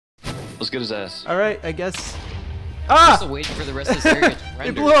Let's get his ass. All right, I guess. I'm still waiting for the rest of this area to render.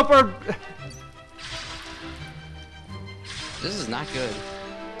 It blew up our. This is not good.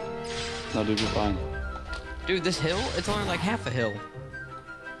 No, dude, you're fine. Dude, this hill? It's only like half a hill.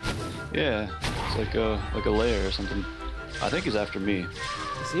 Yeah, it's like a layer or something. I think he's after me.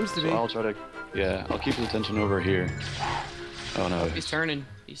 It seems to So be. I'll try to. Yeah, I'll keep his attention over here. Oh no. He's turning.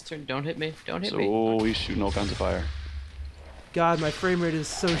 He's turning. Don't hit me. Don't hit me. So he's shooting all kinds of fire. God, my frame rate is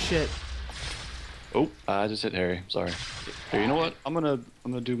so shit. Oh, I just hit Harry. Sorry. Here, you know what? I'm gonna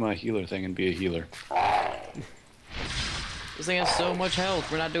do my healer thing and be a healer. This thing has so much health.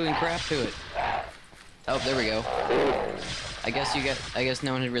 We're not doing crap to it. Oh, there we go. I guess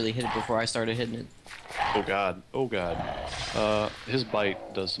no one had really hit it before I started hitting it. Oh god. Oh god. His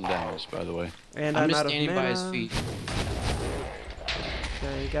bite does some damage, by the way. And I'm I'm just out of standing by his mana. feet.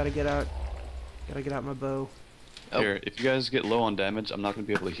 Okay, gotta get out. Gotta get out my bow. Oh. Here, if you guys get low on damage, I'm not gonna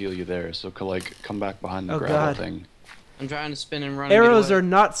be able to heal you there. So come back behind the Oh, gravel God. thing. I'm trying to spin and run. Arrows and are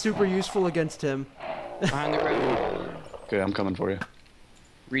not super useful against him. behind the gravel. Okay, I'm coming for you.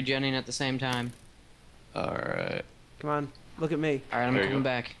 Regenning at the same time. All right. Come on, look at me. All right, I'm There you coming go.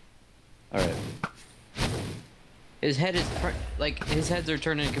 back. All right. His head is like his heads are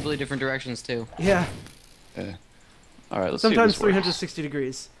turning in completely different directions too. Yeah. Yeah. All right. Let's Sometimes see if this works. 360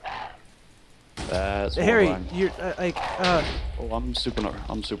 degrees. That's Harry, horrifying. you're Oh, I'm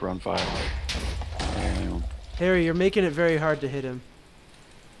super on fire. Hang on. Harry, you're making it very hard to hit him.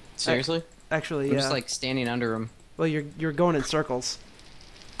 Seriously? Actually, I'm yeah. just like standing under him. Well, you're going in circles.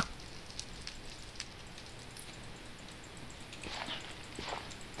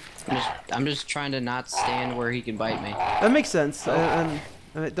 I'm just trying to not stand where he can bite me. That makes sense. And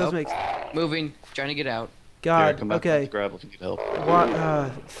it does Oh. make. Moving, trying to get out. Here, God. come back Okay. Grab if you need help.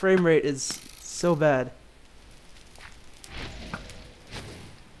 Frame rate is so bad.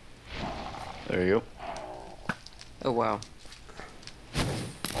 There you go. Oh wow.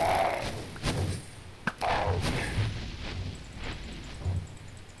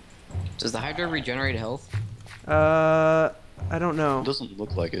 Does the Hydra regenerate health? I don't know. It doesn't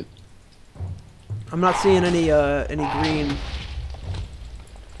look like it. I'm not seeing any green,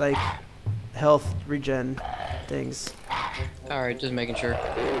 like, health regen things. Alright, just making sure.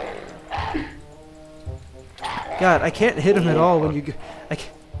 God, I can't hit him at all when you.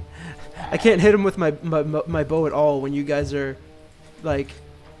 I can't hit him with my bow at all when you guys are, like,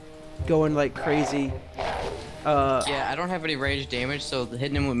 going like crazy. Yeah, I don't have any ranged damage, so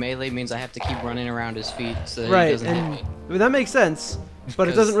hitting him with melee means I have to keep running around his feet so that he Right, doesn't hit and me. well, that makes sense. But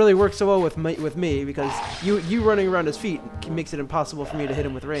it doesn't really work so well with me because you running around his feet makes it impossible for me to hit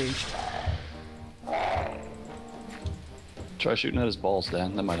him with range. Try shooting at his balls,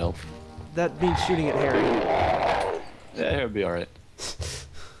 Dan. That might help. That means shooting at Harry. Yeah, it'll be all right.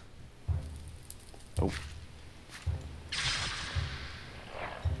 Oh.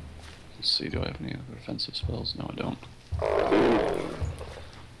 Let's see. Do I have any other offensive spells? No, I don't.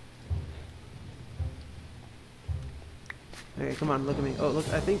 Okay, come on, look at me. Oh, look!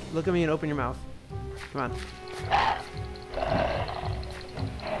 Look at me and open your mouth. Come on.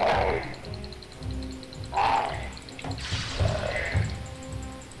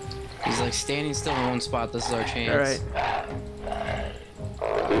 He's like standing still in one spot. This is our chance. All right.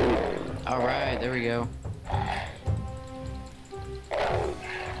 Alright, there we go.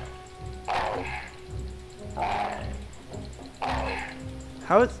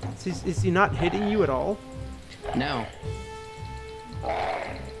 How is he not hitting you at all? No.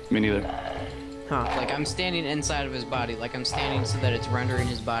 Me neither. Huh. Like I'm standing inside of his body. Like I'm standing so that it's rendering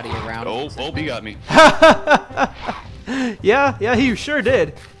his body around. Oh, oh, he got me. Yeah, he sure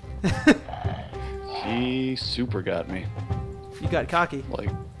did. He super got me. You got cocky.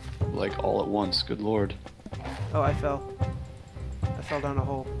 Like all at once. Good lord. Oh, I fell. I fell down a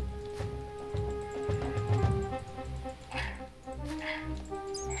hole.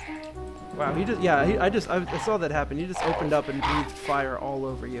 Wow, I saw that happen. He just opened up and breathed fire all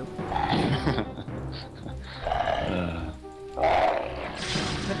over you.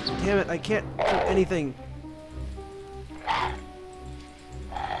 Damn it, I can't do anything.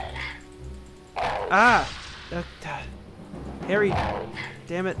 Ah! Harry,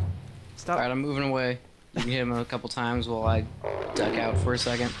 damn it. Stop. Alright, I'm moving away. You can hit him a couple times while I duck out for a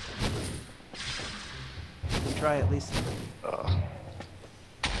second. Try at least.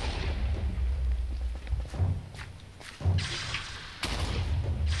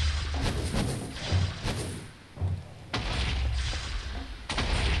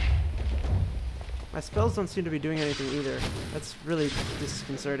 My spells don't seem to be doing anything either. That's really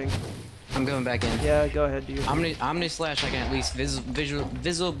disconcerting. I'm going back in. Yeah, go ahead. Do your thing. Omni Slash, I can at least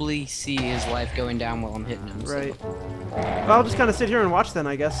visibly see his life going down while I'm hitting him. so- Right. Well, I'll just kind of sit here and watch then,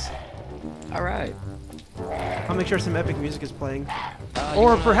 I guess. All right. I'll make sure some epic music is playing. You Or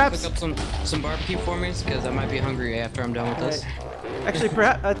wanna perhaps- cook up some barbecue for me, because I might be hungry after I'm done with this. Right. Actually,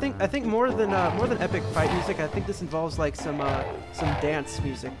 perhaps I think more than epic fight music, I think this involves like some dance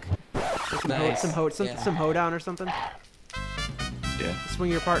music. Like Nice. Some Yeah. hoedown or something. Yeah. Swing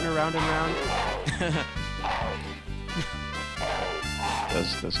your partner round and round.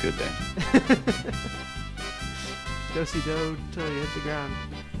 That's good, Dan. Do si do till you hit the ground.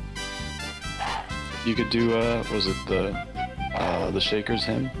 You could do was it the Shakers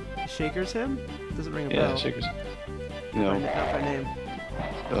hymn? Shaker's hymn? Doesn't ring a Yeah, bell. Shakers. Not No. by name.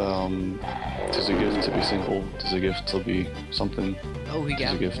 'Tis a gift to be simple. 'Tis a gift to be something. Oh, he 'Tis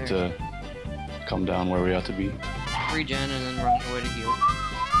got a me gift there. to come down where we ought to be. Regen and then run away to heal.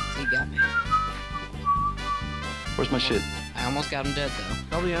 He got me. Where's my shit? I almost got him dead though.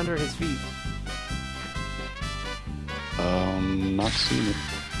 Probably under his feet. Not seeing it.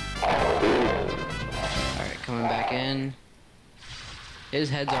 Alright, coming back in. His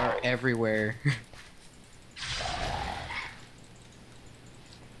heads are everywhere.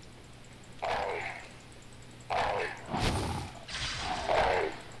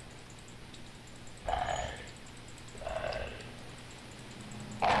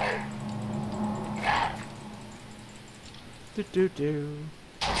 Do do do.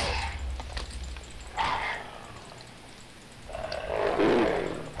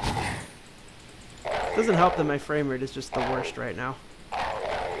 Doesn't help that my frame rate is just the worst right now.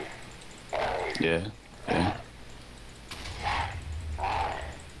 Yeah. Yeah.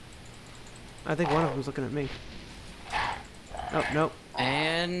 I think one of them's looking at me. Oh, nope.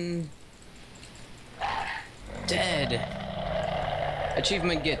 And... dead.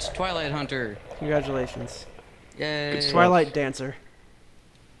 Achievement gets Twilight Hunter. Congratulations. Yay. Twilight Dancer.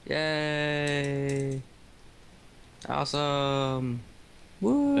 Yay. Awesome.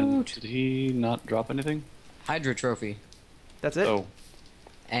 Woo. And did he not drop anything? Hydra trophy. That's it? Oh.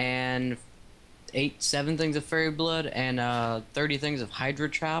 And 7 things of fairy blood and 30 things of Hydra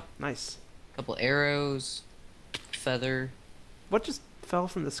chop. Nice. Couple arrows. Feather. What just fell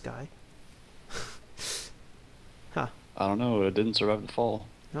from the sky? Huh. I don't know. It didn't survive the fall.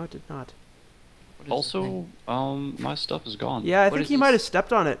 No, it did not. What is the Also, thing? my stuff is gone. Yeah, I What think is he might have this?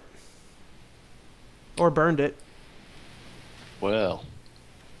 stepped on it. Or burned it. Well.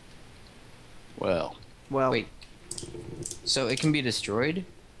 Well. Well, Wait. So it can be destroyed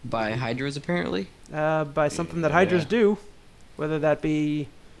by Hydras apparently? by something that Hydras Yeah. do. Whether that be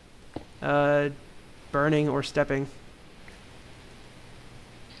burning or stepping.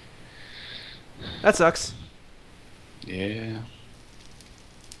 That sucks. Yeah.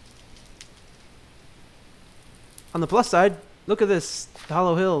 On the plus side, look at this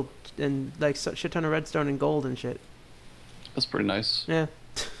Hollow Hill and like shit ton of redstone and gold and shit. That's pretty nice. Yeah,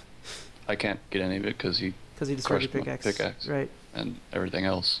 I can't get any of it because he because he destroyed your crushed my pickaxe. pickaxe. Right. and everything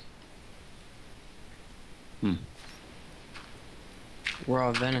else.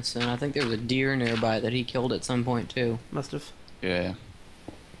 Raw venison. I think there was a deer nearby that he killed at some point too. Must have. Yeah.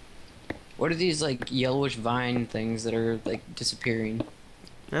 What are these like yellowish vine things that are like disappearing?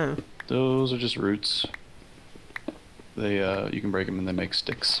 Oh. Those are just roots. They you can break them and they make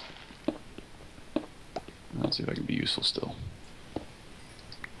sticks. Let's see if I can be useful still.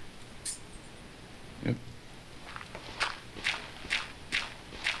 Yep.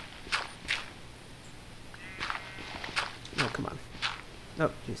 Oh, come on.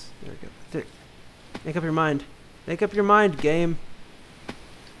 Oh, jeez. There we go. There. Make up your mind. Make up your mind, game.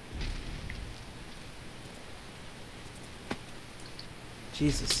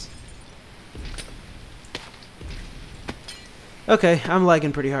 Jesus. Okay, I'm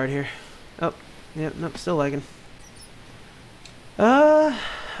lagging pretty hard here. Oh, yeah, nope, still lagging. I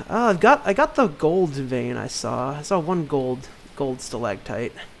got the gold vein. I saw one gold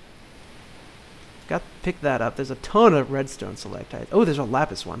stalactite. Pick that up. There's a ton of redstone stalactite. Oh, there's a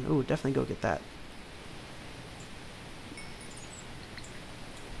lapis one. Oh, definitely go get that.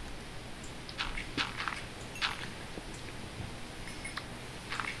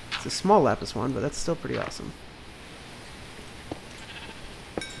 It's a small lapis one, but that's still pretty awesome.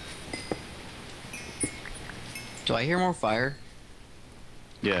 Do I hear more fire?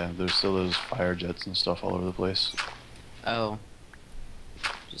 Yeah, there's still those fire jets and stuff all over the place. Oh.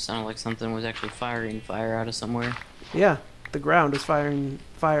 Just sounded like something was actually firing fire out of somewhere. Yeah, the ground is firing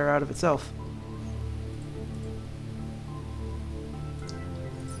fire out of itself.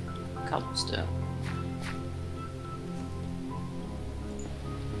 Cobblestone.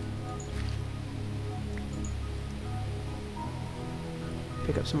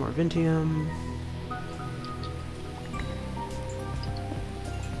 Pick up some more Vintium.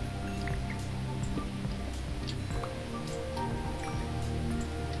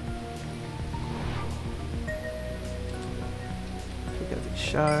 Pick up these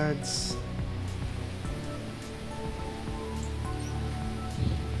shards.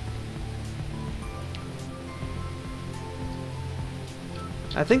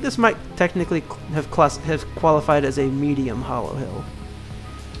 I think this might technically have qualified as a medium hollow hill.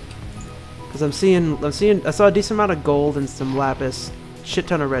 Because I saw a decent amount of gold and some lapis, shit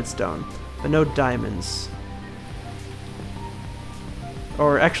ton of redstone, but no diamonds.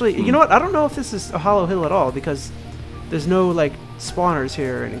 Or actually, you know what? I don't know if this is a hollow hill at all because there's no like spawners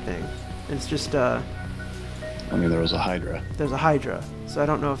here or anything. It's just I mean, there was a hydra. there's a hydra, so I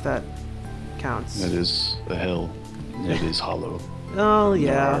don't know if that counts. It is a hill. It is hollow. Oh There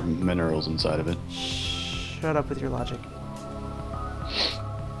yeah. are minerals inside of it. Shut up with your logic.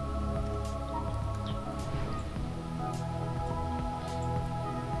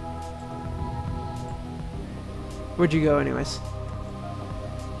 Where'd you go, anyways?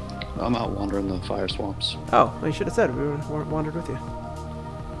 I'm out wandering the fire swamps. Oh, well, you should have said we wandered with you.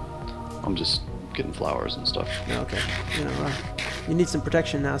 I'm just getting flowers and stuff. Yeah, okay. You know, you need some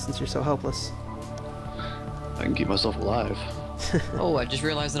protection now since you're so helpless. I can keep myself alive. Oh, I just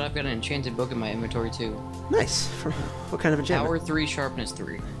realized that I've got an enchanted book in my inventory too. Nice. What kind of enchantment? Power 3, sharpness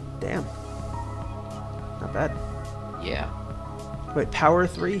 3. Damn. Not bad. Yeah. Wait, power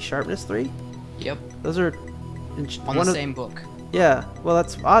 3, sharpness 3? Yep. Those are On the same book. Yeah. Well,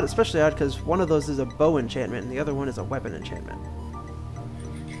 that's odd, especially odd because one of those is a bow enchantment and the other one is a weapon enchantment.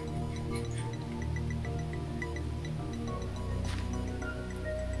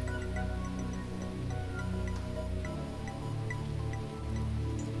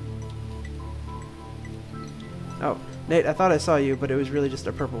 Oh, Nate, I thought I saw you, but it was really just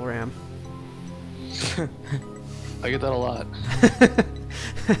a purple ram. I get that a lot.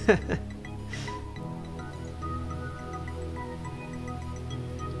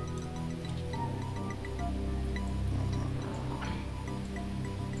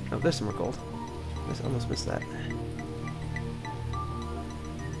 Oh, there's some more gold. I almost missed that.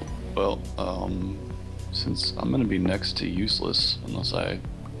 Well, since I'm gonna be next to useless unless I,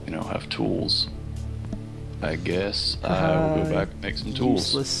 have tools, I guess I will go back and make some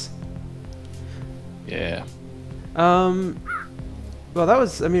tools. Useless. Yeah. Well, that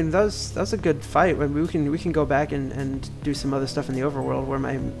was a good fight. I mean, we can go back and do some other stuff in the overworld where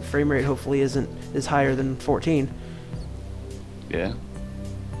my frame rate hopefully is higher than 14. Yeah.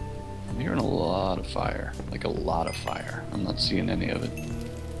 I'm hearing a lot of fire. Like a lot of fire. I'm not seeing any of it.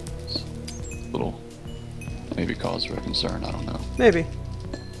 It's a little maybe cause for concern, I don't know. Maybe.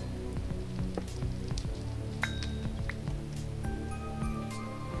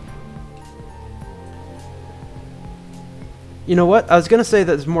 You know what? I was gonna say that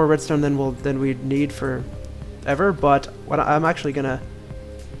there's more redstone than we'd need for ever, but I'm actually gonna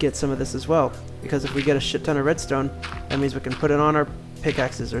get some of this as well because if we get a shit ton of redstone, that means we can put it on our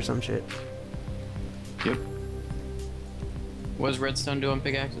pickaxes or some shit. Yep. What does redstone do on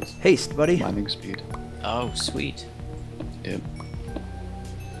pickaxes? Haste, buddy. Mining speed. Oh, sweet. Yep.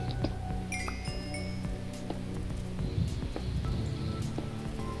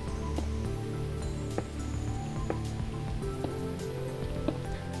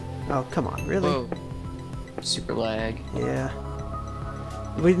 Oh, come on, really? Whoa. Super lag. Yeah.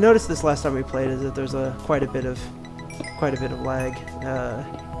 We noticed this last time we played is that there's quite a bit of lag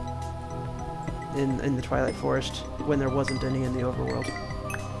in the Twilight Forest when there wasn't any in the overworld.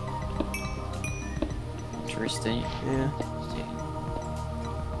 Interesting. Yeah.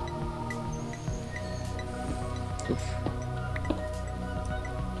 Oof.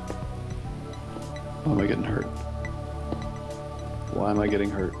 Why am I getting hurt? Why am I getting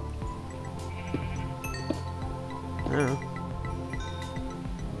hurt? I don't know.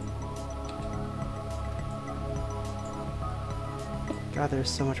 God, there's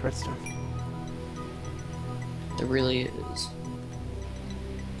so much redstone. There really is.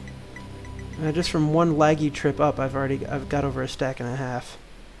 Just from one laggy trip up, I've got over a stack and a half.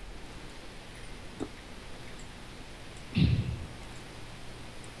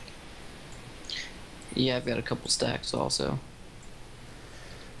 Yeah, I've got a couple stacks also.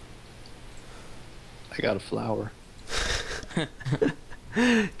 I got a flower.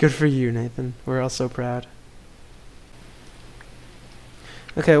 Good for you, Nathan. We're all so proud.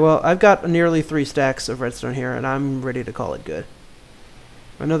 Okay, well, I've got nearly 3 stacks of redstone here, and I'm ready to call it good.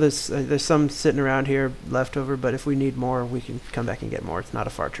 I know there's some sitting around here left over, but if we need more, we can come back and get more. It's not a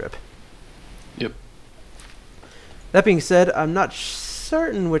far trip. Yep. That being said, I'm not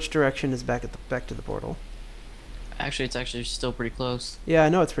certain which direction is back to the portal. Actually, it's actually still pretty close. Yeah, I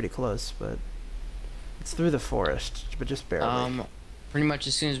know it's pretty close, but it's through the forest, but just barely. Pretty much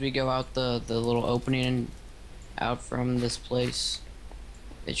as soon as we go out the little opening out from this place,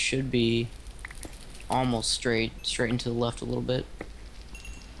 it should be almost straight and to the left a little bit.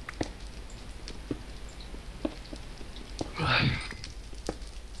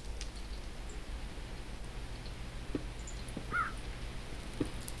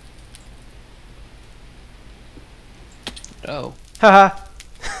 Oh, Haha.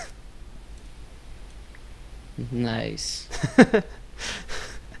 nice.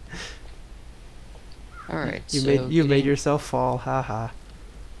 All right, You made yourself fall. Haha.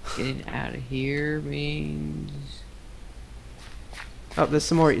 Getting out of here means Oh, there's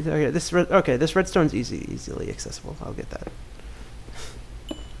some more. Okay, this redstone's easily accessible. I'll get that.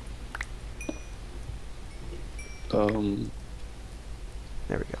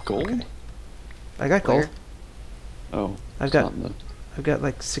 There we go. Gold? Okay. I got gold. Where? Oh. I've it's got not in the- I've got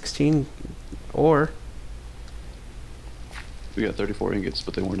like 16 ore. We got 34 ingots,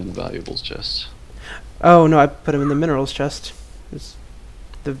 but they weren't in the valuables chest. Oh no, I put them in the minerals chest.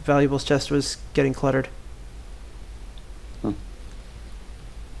 The valuables chest was getting cluttered.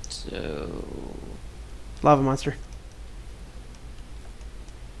 so. Lava monster.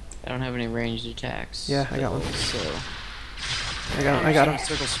 I don't have any ranged attacks. Yeah, I got one. So. I got him.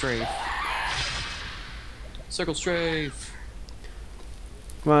 Circle strafe. Circle strafe.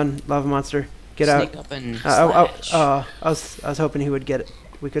 Come on, lava monster, get Sneak out. up and I slash. was hoping he would get it.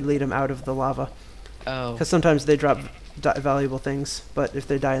 We could lead him out of the lava. Oh. Because sometimes they drop valuable things, but if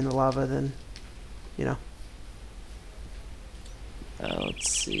they die in the lava, then, you know. Let's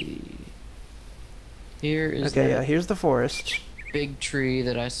see. Here is Okay, the yeah, here's the forest. big tree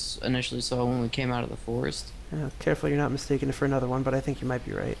that I initially saw when we came out of the forest. Careful you're not mistaken it for another one, but I think you might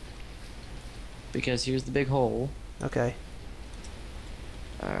be right. Because here's the big hole. Okay.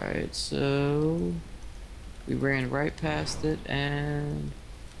 Alright, so we ran right past it, and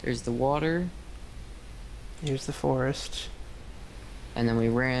there's the water, Here's the forest. and then we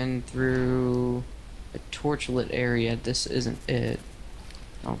ran through a torchlit area. This isn't it.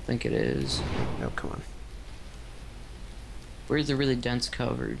 I don't think it is. Oh, come on. Where's the really dense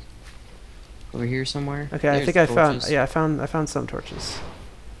covered? Over here somewhere? Okay, I There's think the I found. torches. Yeah, I found some torches.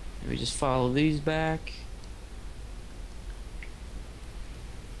 We just follow these back.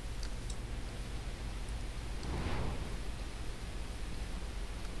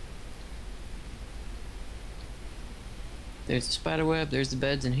 There's the spider web, there's the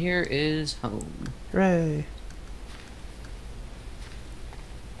beds, and here is home. Hooray!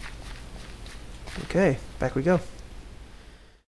 Okay, back we go.